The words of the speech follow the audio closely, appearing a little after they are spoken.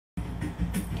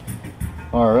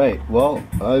Alright, well,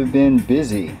 I've been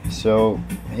busy. So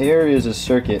here is a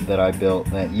circuit that I built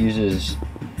that uses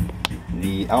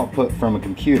the output from a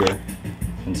computer,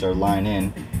 since our line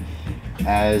in,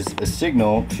 as a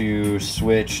signal to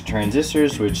switch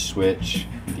transistors, which switch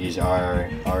these are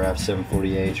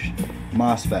RF740H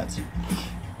MOSFETs.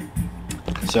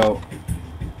 So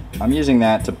I'm using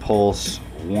that to pulse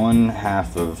one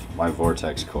half of my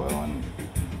vortex coil and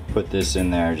put this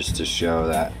in there just to show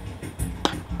that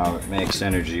how it makes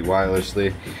energy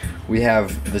wirelessly. We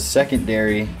have the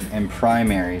secondary and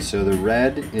primary. So the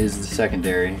red is the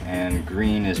secondary and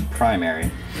green is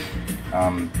primary.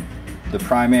 The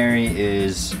primary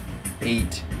is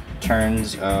 8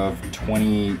 turns of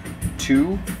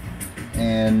 22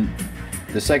 and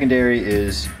the secondary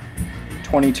is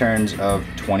 20 turns of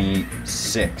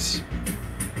 26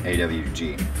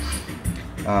 AWG.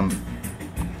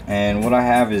 And what I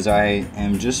have is I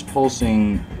am just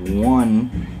pulsing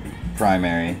one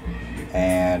primary,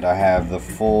 and I have the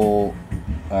full,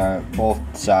 both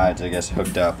sides I guess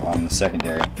hooked up on the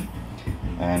secondary.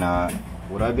 And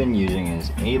what I've been using is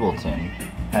Ableton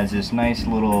has this nice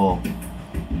little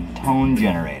tone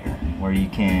generator where you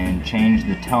can change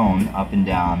the tone up and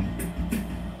down,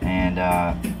 and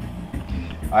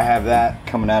I have that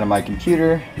coming out of my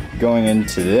computer going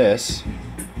into this,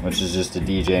 which is just a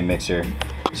DJ mixer,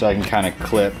 so I can kind of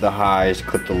clip the highs,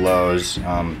 clip the lows.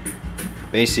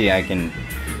 Basically I can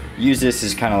use this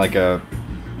as kind of like a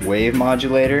wave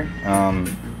modulator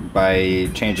by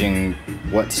changing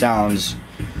what sounds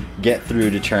get through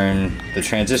to turn the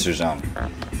transistors on.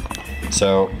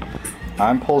 So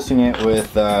I'm pulsing it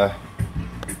with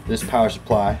this power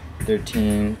supply,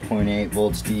 13.8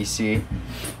 volts DC.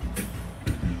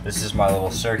 This is my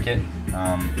little circuit.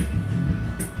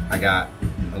 I got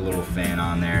a little fan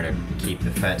on there to keep the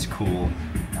FETs cool.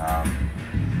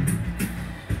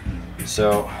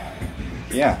 So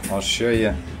yeah, I'll show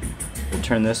you. We'll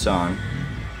turn this on,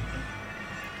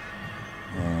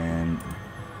 and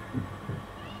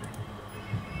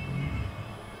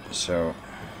so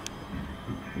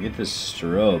you get this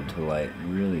strobe to light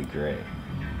really great.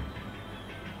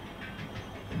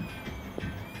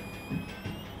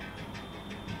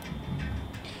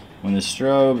 When the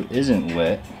strobe isn't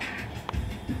lit,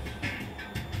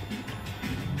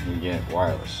 you get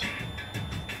wireless.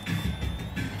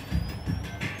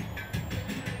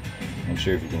 Not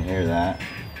sure if you can hear that,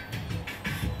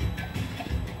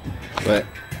 but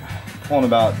pulling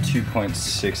about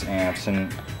 2.6 amps,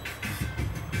 and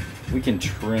we can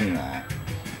trim that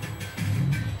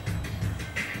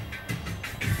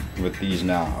with these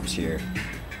knobs here.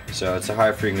 So it's a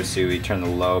high frequency. We turn the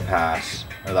low pass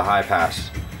or the high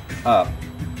pass up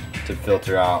to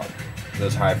filter out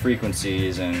those high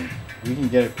frequencies, and we can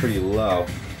get it pretty low.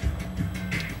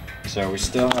 So we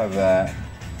still have that.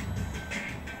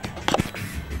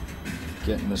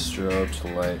 Getting the strobe to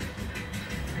light.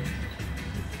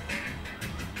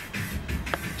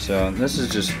 So this is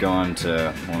just going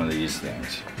to one of these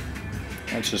things.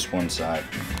 That's just one side.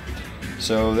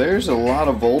 So there's a lot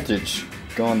of voltage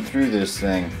going through this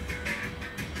thing,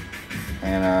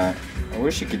 and I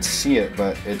wish you could see it,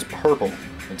 but it's purple.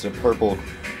 It's a purple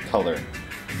color.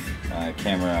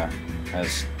 Camera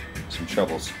has some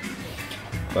troubles,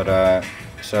 but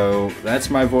so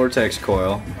that's my vortex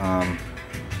coil.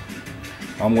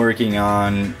 I'm working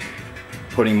on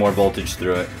putting more voltage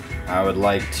through it. I would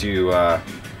like to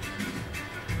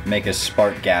make a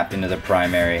spark gap into the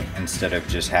primary instead of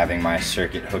just having my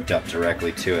circuit hooked up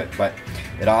directly to it. But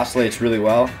it oscillates really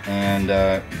well, and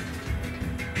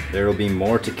there will be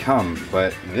more to come.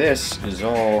 But this is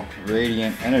all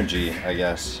radiant energy, I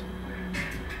guess.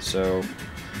 So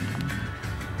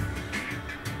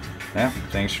yeah,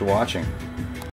 thanks for watching.